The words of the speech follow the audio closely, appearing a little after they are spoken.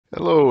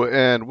Hello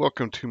and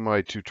welcome to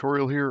my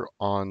tutorial here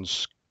on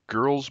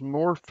Sqirlz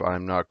Morph.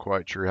 I'm not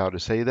quite sure how to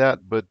say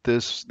that, but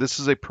this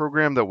is a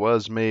program that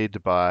was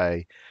made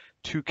by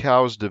Two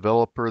Cows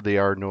developer. They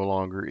are no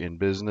longer in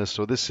business.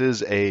 So this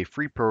is a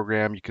free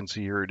program. You can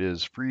see here it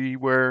is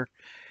freeware,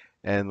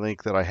 and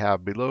link that I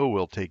have below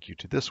will take you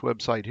to this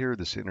website here,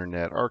 this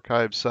Internet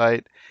Archive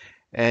site.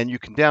 And you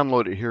can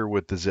download it here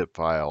with the zip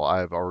file.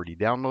 I've already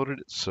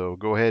downloaded it, so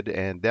go ahead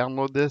and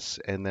download this,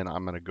 and then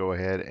I'm going to go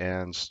ahead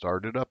and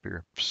start it up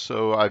here.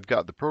 So I've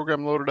got the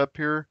program loaded up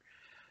here.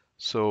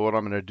 So what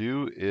I'm going to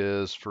do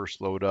is first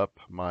load up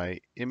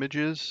my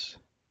images.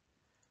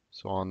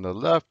 So on the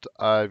left,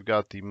 I've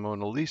got the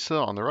Mona Lisa.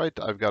 On the right,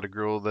 I've got a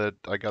girl that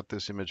I got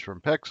this image from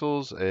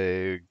Pexels,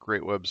 a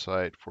great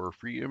website for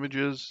free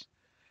images.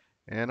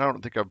 And I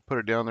don't think I've put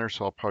it down there,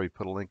 so I'll probably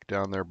put a link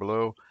down there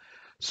below.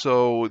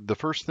 So the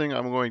first thing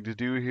I'm going to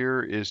do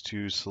here is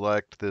to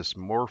select this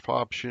morph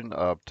option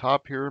up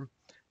top here,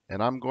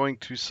 and I'm going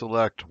to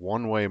select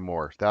one-way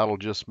morph. That'll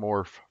just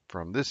morph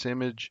from this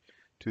image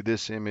to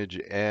this image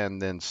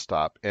and then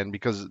stop. And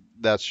because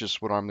that's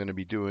just what I'm going to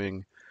be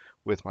doing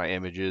with my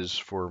images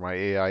for my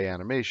AI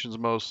animations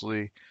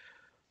mostly.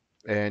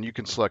 And you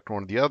can select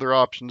one of the other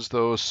options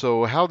though.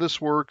 So how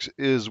this works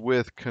is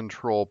with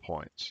control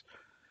points.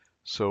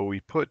 So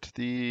we put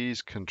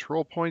these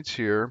control points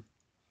here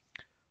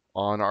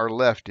on our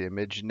left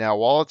image. Now,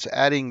 while it's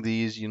adding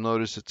these, you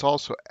notice it's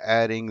also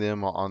adding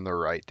them on the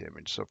right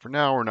image. So for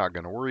now, we're not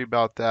going to worry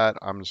about that.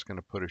 I'm just going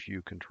to put a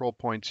few control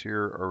points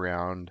here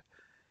around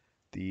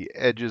the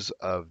edges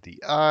of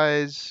the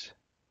eyes,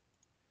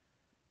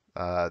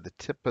 the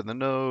tip of the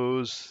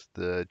nose,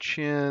 the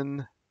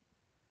chin,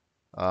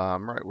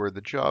 right where the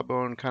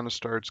jawbone kind of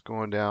starts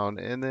going down.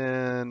 And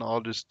then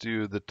I'll just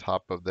do the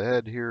top of the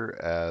head here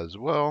as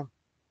well.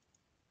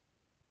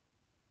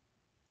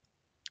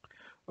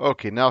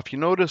 Okay, now if you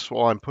notice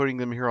while I'm putting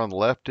them here on the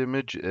left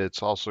image,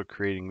 it's also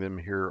creating them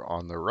here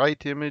on the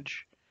right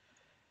image.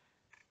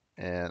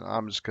 And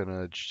I'm just going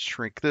to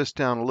shrink this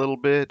down a little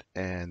bit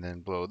and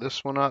then blow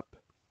this one up.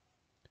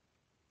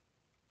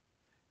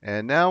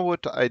 And now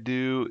what I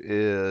do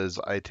is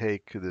I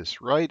take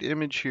this right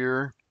image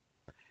here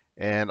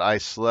and I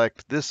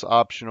select this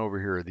option over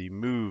here, the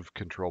Move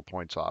Control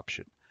Points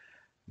option.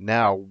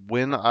 Now,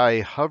 when I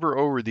hover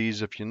over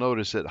these, if you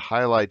notice, it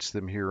highlights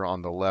them here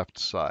on the left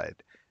side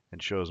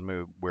and shows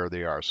me where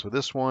they are. So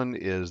this one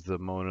is the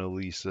Mona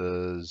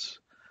Lisa's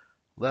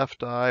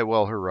left eye,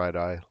 well, her right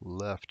eye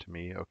left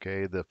me,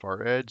 okay, the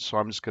far edge. So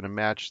I'm just going to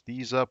match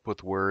these up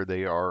with where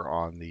they are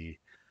on the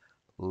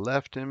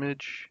left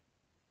image.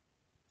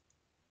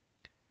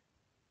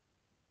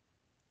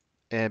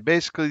 And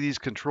basically these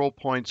control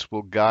points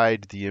will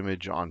guide the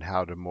image on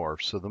how to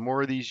morph. So the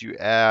more of these you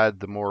add,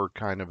 the more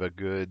kind of a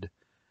good,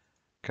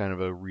 kind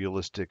of a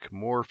realistic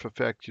morph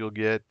effect you'll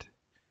get.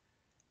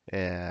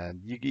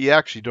 And you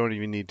actually don't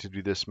even need to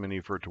do this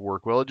many for it to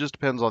work well. It just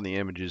depends on the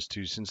images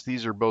too. Since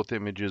these are both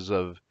images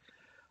of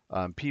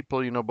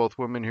people, both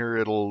women here,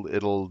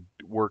 it'll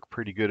work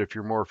pretty good if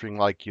you're morphing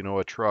like,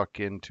 a truck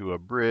into a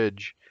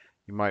bridge.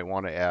 You might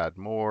want to add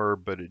more,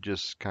 but it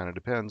just kind of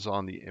depends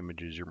on the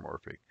images you're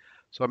morphing.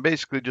 So I'm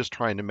basically just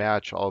trying to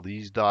match all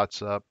these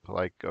dots up.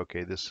 Like,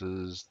 okay, this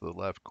is the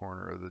left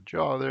corner of the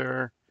jaw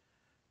there.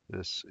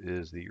 This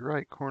is the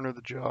right corner of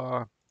the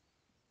jaw.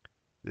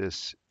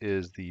 This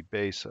is the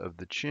base of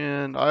the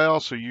chin. I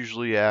also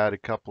usually add a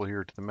couple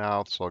here to the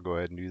mouth, so I'll go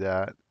ahead and do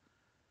that.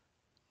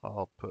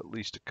 I'll put at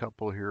least a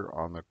couple here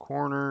on the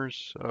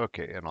corners.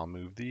 Okay, and I'll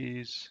move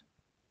these.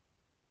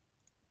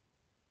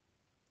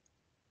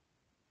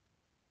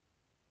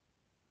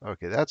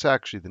 Okay, that's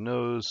actually the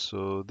nose.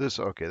 So this,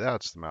 okay,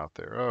 that's the mouth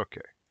there.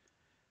 Okay.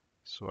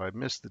 So I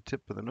missed the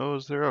tip of the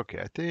nose there. Okay,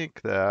 I think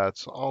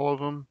that's all of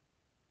them.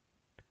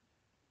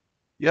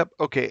 Yep,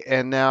 okay,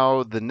 and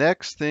now the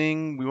next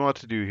thing we want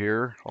to do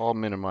here, I'll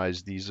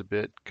minimize these a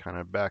bit, kind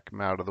of back them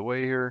out of the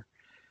way here,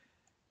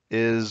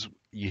 is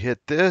you hit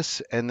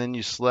this and then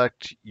you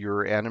select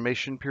your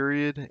animation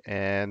period.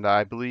 And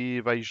I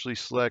believe I usually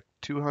select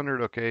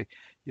 200. Okay,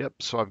 yep,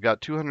 so I've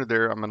got 200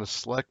 there. I'm going to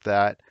select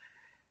that.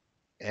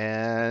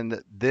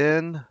 And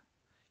then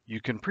you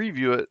can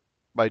preview it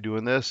by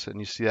doing this. And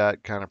you see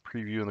that kind of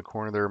preview in the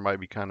corner there. It might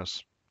be kind of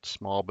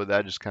small, but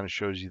that just kind of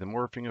shows you the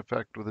morphing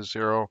effect with this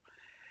arrow.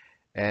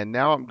 And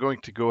now I'm going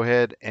to go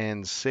ahead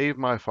and save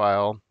my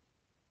file.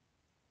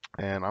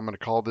 And I'm going to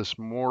call this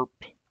Morph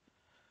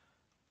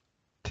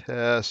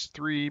test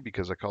 3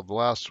 because I called the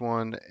last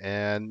one.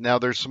 And now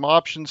there's some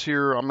options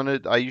here.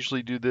 I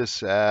usually do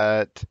this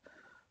at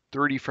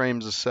 30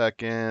 frames a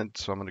second.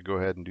 So I'm going to go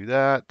ahead and do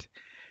that.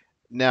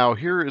 Now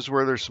here is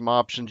where there's some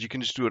options. You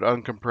can just do it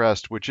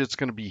uncompressed, which it's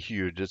going to be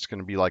huge. It's going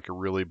to be like a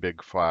really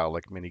big file,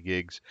 like many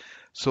gigs.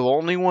 So the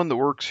only one that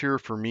works here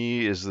for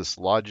me is this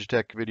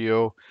Logitech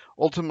video.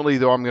 Ultimately,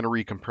 though, I'm going to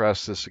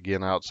recompress this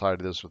again outside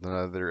of this with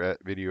another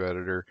video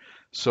editor.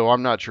 So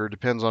I'm not sure. It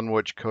depends on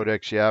which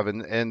codecs you have.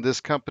 And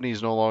this company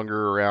is no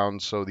longer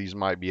around, so these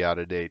might be out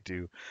of date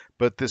too.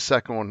 But this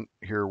second one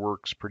here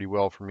works pretty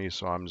well for me,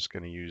 so I'm just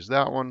going to use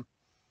that one.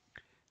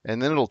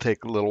 And then it'll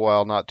take a little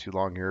while, not too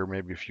long here,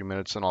 maybe a few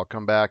minutes, and I'll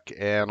come back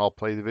and I'll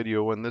play the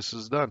video when this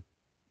is done.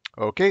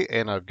 Okay,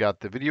 and I've got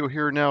the video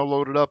here now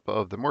loaded up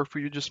of the morph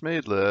you just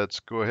made. Let's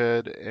go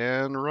ahead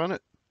and run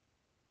it.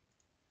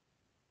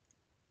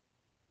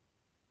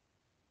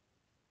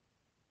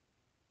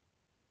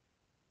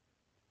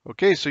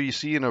 Okay, so you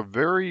see in a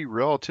very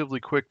relatively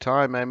quick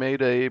time, I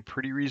made a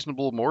pretty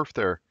reasonable morph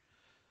there.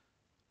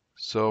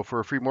 So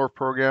for a free morph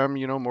program,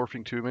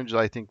 morphing to image,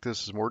 I think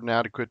this is more than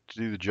adequate to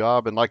do the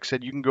job. And like I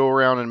said, you can go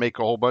around and make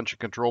a whole bunch of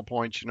control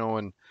points,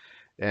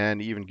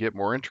 and even get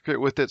more intricate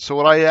with it. So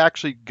what I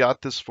actually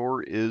got this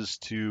for is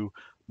to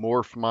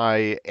morph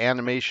my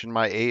animation,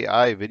 my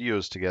AI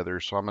videos together.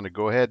 So I'm going to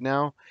go ahead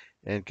now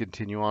and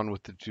continue on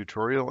with the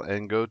tutorial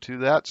and go to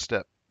that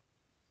step.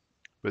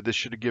 But this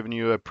should have given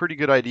you a pretty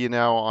good idea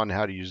now on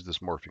how to use this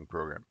morphing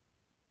program.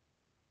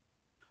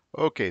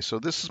 Okay, so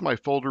this is my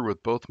folder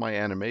with both my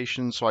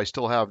animations. So I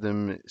still have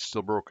them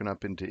still broken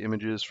up into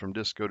images from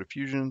Disco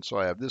Diffusion. So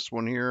I have this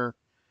one here.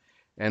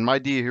 And my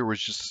idea here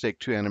was just to take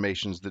two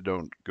animations that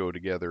don't go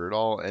together at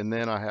all. And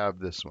then I have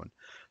this one.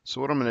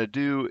 So what I'm going to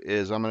do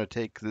is I'm going to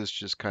take this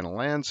just kind of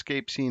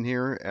landscape scene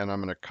here, and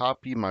I'm going to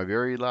copy my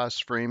very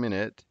last frame in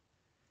it.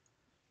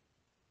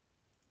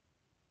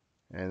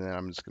 And then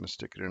I'm just going to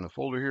stick it in a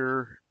folder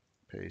here,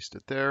 paste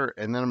it there.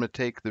 And then I'm going to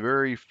take the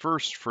very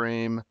first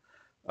frame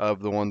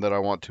of the one that I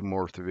want to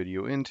morph the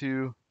video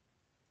into.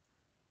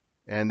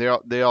 And they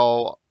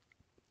are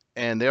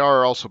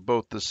also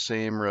both the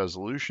same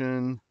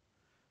resolution.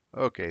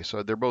 Okay,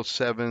 so they're both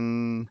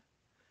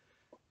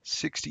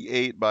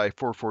 768 by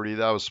 440.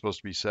 That was supposed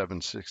to be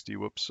 760.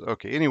 Whoops.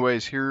 Okay,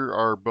 anyways, here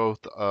are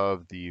both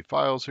of the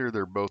files here.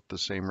 They're both the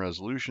same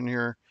resolution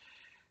here.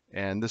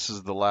 And this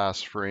is the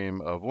last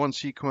frame of one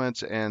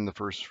sequence and the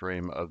first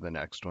frame of the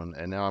next one.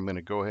 And now I'm going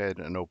to go ahead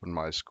and open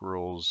my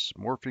Sqirlz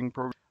morphing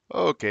program.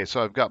 Okay,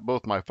 so I've got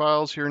both my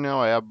files here now.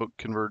 I have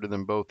converted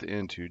them both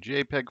into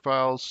JPEG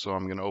files. So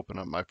I'm going to open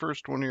up my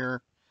first one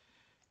here,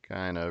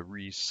 kind of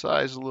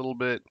resize a little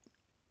bit.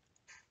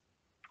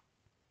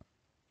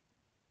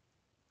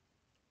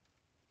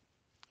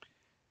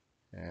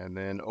 And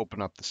then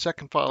open up the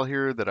second file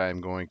here that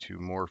I'm going to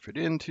morph it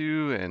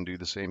into and do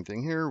the same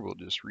thing here. We'll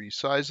just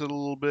resize it a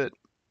little bit.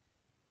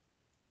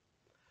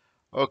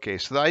 Okay,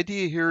 so the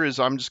idea here is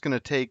I'm just going to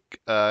take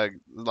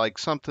like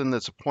something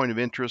that's a point of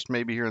interest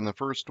maybe here in the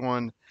first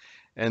one,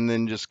 and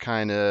then just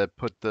kind of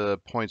put the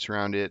points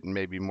around it and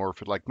maybe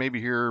morph it. Like maybe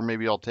here,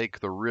 maybe I'll take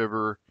the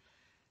river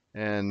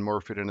and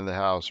morph it into the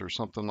house or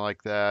something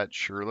like that.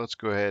 Sure, let's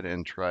go ahead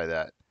and try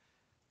that. It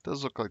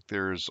does look like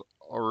there's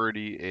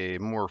already a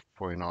morph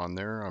point on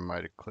there. I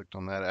might have clicked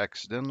on that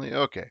accidentally.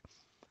 Okay.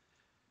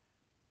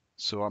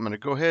 So I'm going to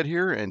go ahead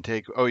here and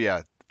take, oh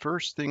yeah,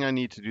 first thing I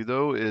need to do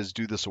though is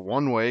do this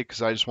one way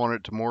because I just want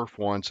it to morph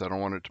once. I don't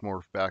want it to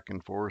morph back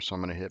and forth. So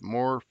I'm going to hit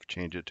morph,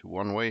 change it to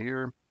one way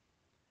here.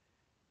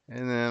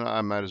 And then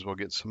I might as well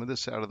get some of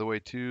this out of the way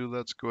too.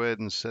 Let's go ahead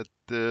and set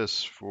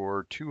this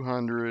for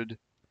 200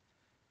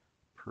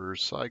 per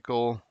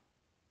cycle.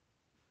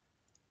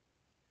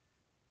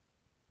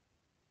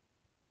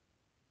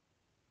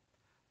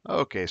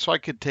 Okay, so I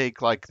could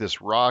take like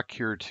this rock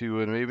here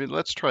too, and maybe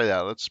let's try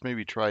that. Let's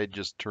maybe try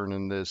just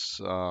turning this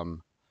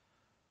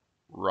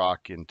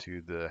rock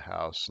into the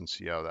house and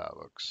see how that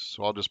looks.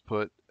 So I'll just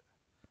put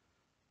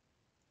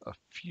a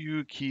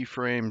few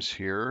keyframes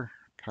here,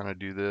 kind of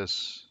do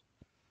this.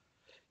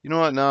 You know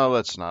what? No,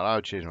 let's not. I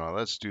would change my mind.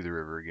 Let's do the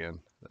river again.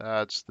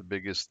 That's the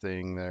biggest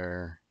thing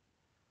there.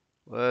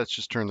 Let's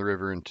just turn the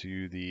river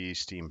into the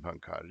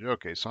steampunk cottage.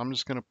 Okay, so I'm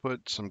just going to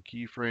put some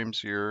keyframes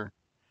here.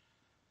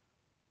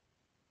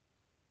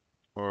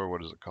 Or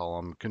what does it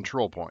call them?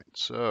 Control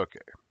points. Okay.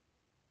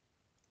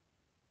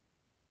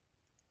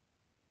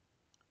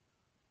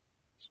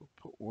 So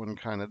put one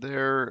kind of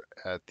there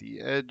at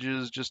the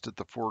edges, just at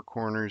the four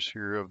corners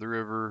here of the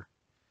river.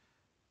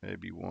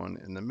 Maybe one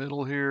in the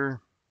middle here.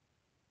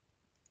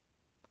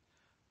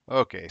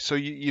 Okay, so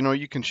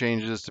you can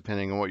change this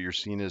depending on what your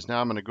scene is.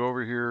 Now I'm going to go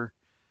over here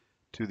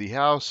to the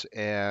house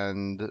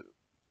and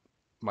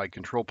my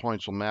control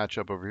points will match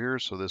up over here.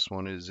 So this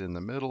one is in the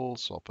middle.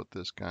 So I'll put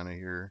this kind of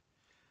here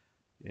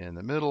in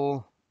the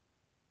middle.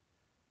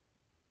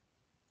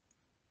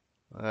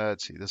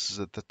 Let's see, this is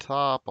at the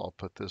top. I'll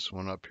put this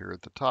one up here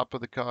at the top of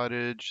the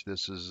cottage.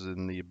 This is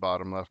in the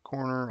bottom left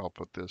corner. I'll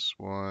put this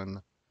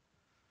one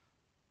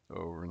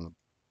over in the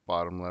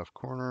bottom left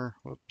corner.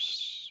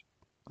 Whoops.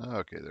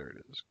 Okay, there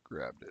it is.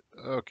 Grabbed it.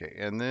 Okay,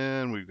 and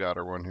then we've got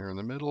our one here in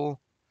the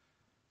middle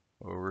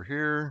over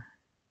here.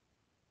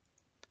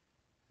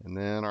 And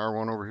then our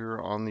one over here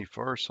on the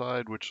far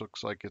side, which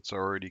looks like it's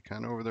already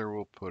kind of over there,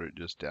 we'll put it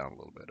just down a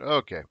little bit.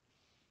 Okay.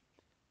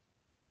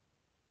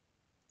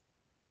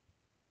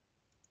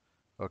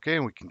 Okay,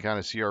 and we can kind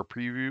of see our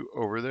preview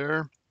over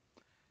there.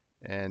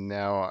 And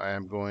now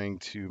I'm going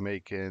to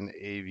make an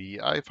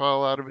AVI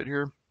file out of it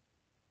here.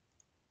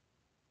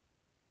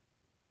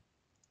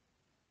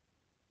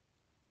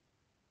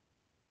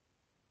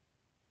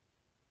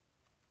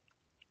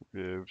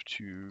 Riv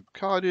to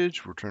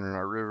cottage. We're turning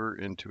our river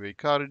into a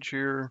cottage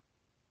here.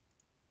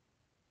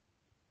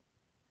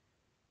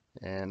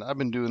 And I've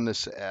been doing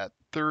this at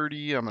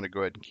 30. I'm going to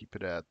go ahead and keep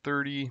it at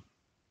 30.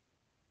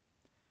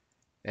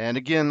 And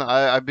again,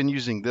 I've been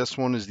using this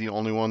one as the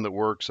only one that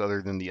works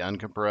other than the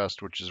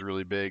uncompressed, which is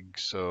really big.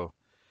 So,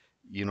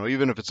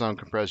 even if it's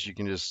uncompressed, you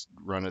can just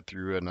run it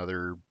through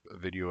another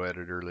video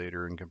editor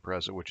later and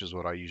compress it, which is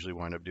what I usually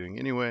wind up doing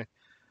anyway.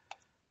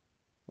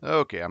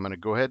 Okay, I'm going to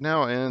go ahead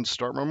now and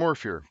start my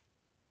morph here.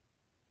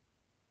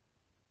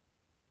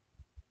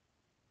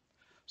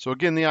 So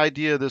again, the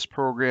idea of this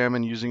program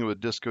and using it with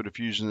Disco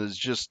Diffusion is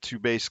just to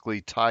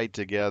basically tie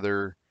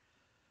together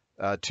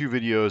two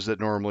videos that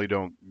normally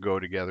don't go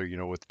together,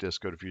 with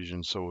Disco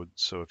Diffusion. So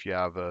if you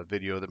have a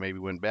video that maybe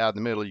went bad in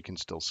the middle, you can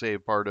still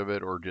save part of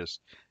it, or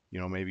just,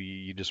 maybe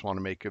you just want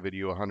to make a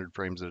video 100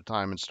 frames at a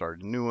time and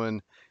start a new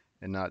one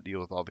and not deal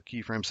with all the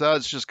keyframes. So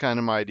that's just kind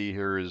of my idea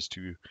here, is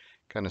to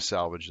kind of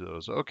salvage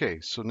those. Okay,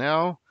 so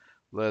now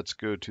let's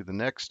go to the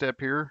next step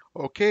here.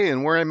 Okay,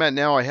 and where I'm at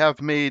now,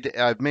 I've made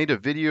a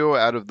video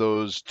out of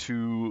those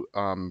two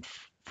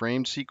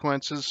frame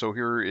sequences. So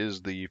here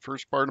is the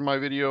first part of my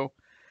video.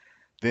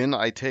 Then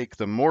I take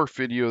the morph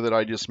video that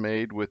I just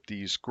made with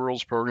the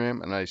Sqirlz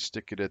program and I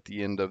stick it at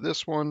the end of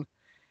this one.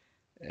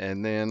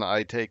 And then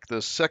I take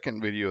the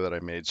second video that I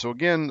made. So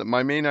again,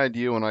 my main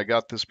idea when I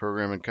got this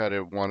program and kind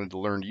of wanted to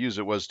learn to use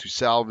it was to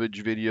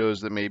salvage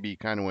videos that maybe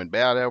kind of went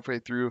bad halfway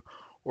through,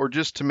 or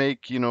just to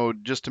make,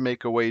 just to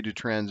make a way to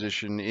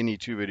transition any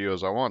two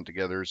videos I want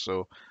together.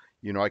 So,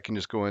 I can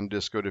just go in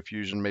Disco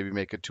Diffusion, maybe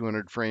make a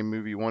 200 frame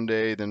movie one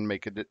day, then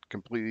make a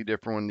completely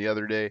different one the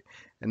other day,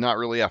 and not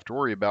really have to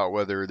worry about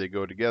whether they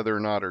go together or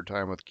not, or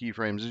time with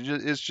keyframes.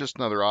 It's just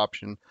another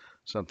option,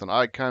 something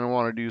I kind of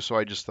want to do, so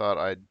I just thought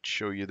I'd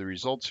show you the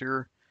results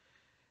here.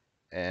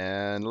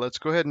 And let's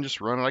go ahead and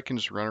just run it. I can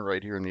just run it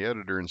right here in the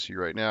editor and see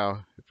right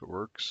now if it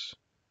works.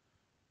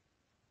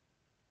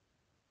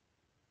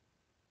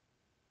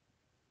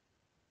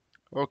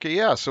 Okay,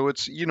 yeah, so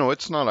it's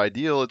not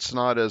ideal. It's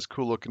not as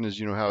cool looking as,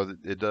 how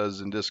it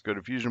does in Disco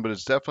Diffusion, but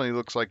it definitely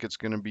looks like it's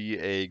going to be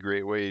a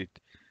great way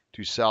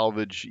to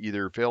salvage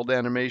either failed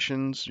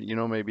animations,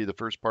 maybe the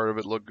first part of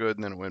it looked good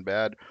and then it went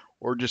bad,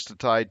 or just to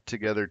tie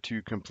together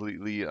two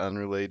completely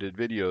unrelated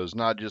videos,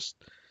 not just,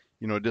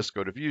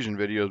 Disco Diffusion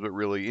videos, but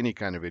really any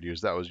kind of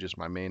videos. That was just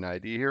my main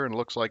idea here, and it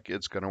looks like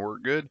it's going to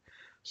work good.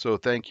 So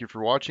thank you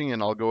for watching,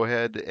 and I'll go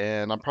ahead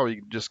and I'm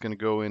probably just going to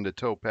go into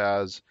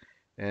Topaz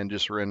and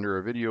just render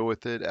a video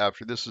with it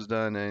after this is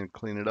done and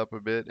clean it up a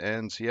bit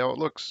and see how it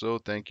looks. So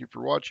thank you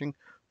for watching.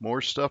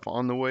 More stuff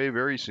on the way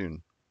very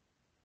soon.